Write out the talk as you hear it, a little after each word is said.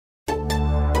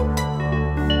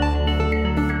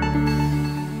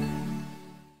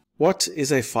What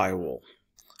is a firewall?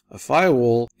 A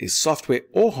firewall is software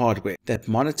or hardware that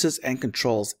monitors and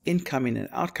controls incoming and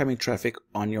outgoing traffic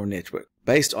on your network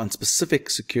based on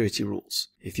specific security rules.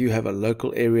 If you have a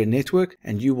local area network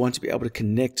and you want to be able to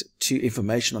connect to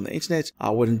information on the internet,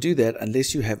 I wouldn't do that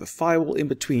unless you have a firewall in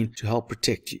between to help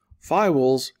protect you.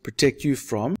 Firewalls protect you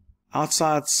from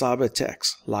outside cyber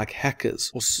attacks like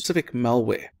hackers or specific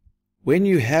malware. When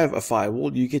you have a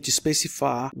firewall, you get to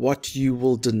specify what you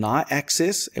will deny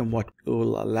access and what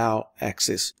will allow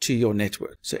access to your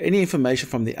network. So any information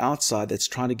from the outside that's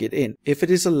trying to get in, if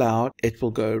it is allowed, it will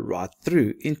go right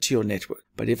through into your network.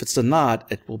 But if it's denied,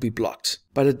 it will be blocked.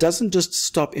 But it doesn't just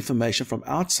stop information from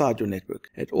outside your network.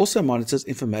 It also monitors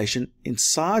information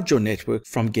inside your network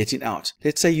from getting out.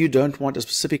 Let's say you don't want a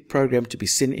specific program to be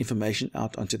sending information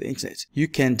out onto the internet. You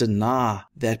can deny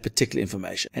that particular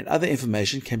information, and other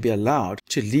information can be allowed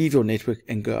to leave your network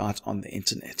and go out on the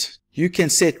internet. You can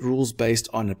set rules based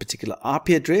on a particular IP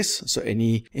address, so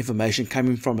any information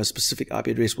coming from a specific IP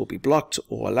address will be blocked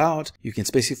or allowed. You can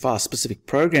specify specific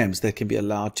programs that can be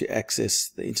allowed to access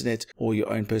the internet or your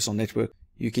own personal network.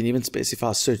 You can even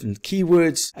specify certain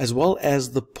keywords as well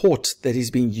as the port that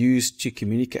is being used to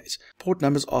communicate. Port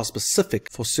numbers are specific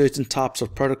for certain types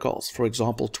of protocols. For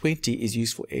example, 20 is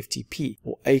used for FTP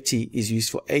or 80 is used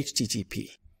for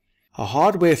HTTP. A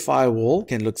hardware firewall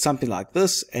can look something like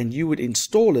this, and you would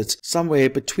install it somewhere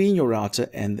between your router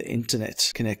and the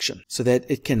internet connection so that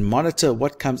it can monitor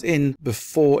what comes in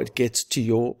before it gets to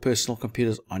your personal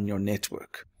computers on your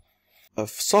network. A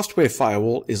software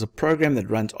firewall is a program that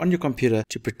runs on your computer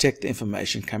to protect the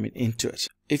information coming into it.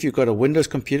 If you've got a Windows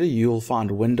computer, you'll find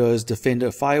Windows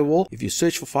Defender Firewall. If you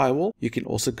search for firewall, you can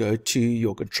also go to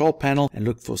your control panel and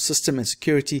look for system and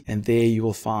security, and there you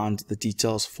will find the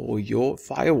details for your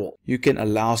firewall. You can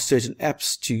allow certain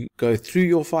apps to go through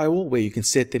your firewall where you can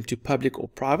set them to public or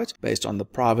private based on the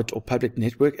private or public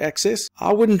network access.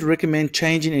 I wouldn't recommend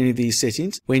changing any of these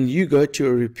settings. When you go to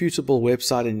a reputable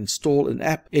website and install an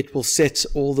app, it will set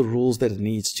all the rules that it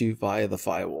needs to via the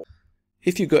firewall.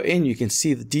 If you go in, you can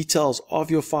see the details of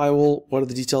your firewall, what are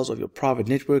the details of your private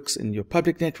networks and your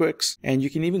public networks, and you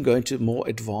can even go into more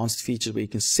advanced features where you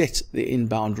can set the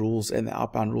inbound rules and the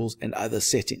outbound rules and other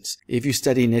settings. If you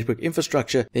study network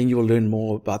infrastructure, then you will learn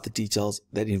more about the details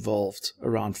that involved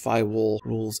around firewall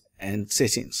rules and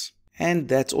settings. And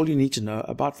that's all you need to know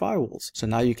about firewalls. So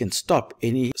now you can stop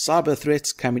any cyber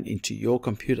threats coming into your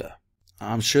computer.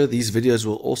 I'm sure these videos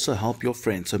will also help your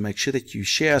friends, so make sure that you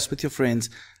share us with your friends.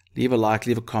 Leave a like,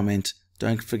 leave a comment.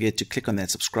 Don't forget to click on that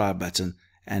subscribe button.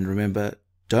 And remember,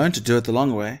 don't do it the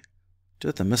long way. Do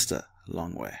it the Mr.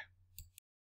 Long way.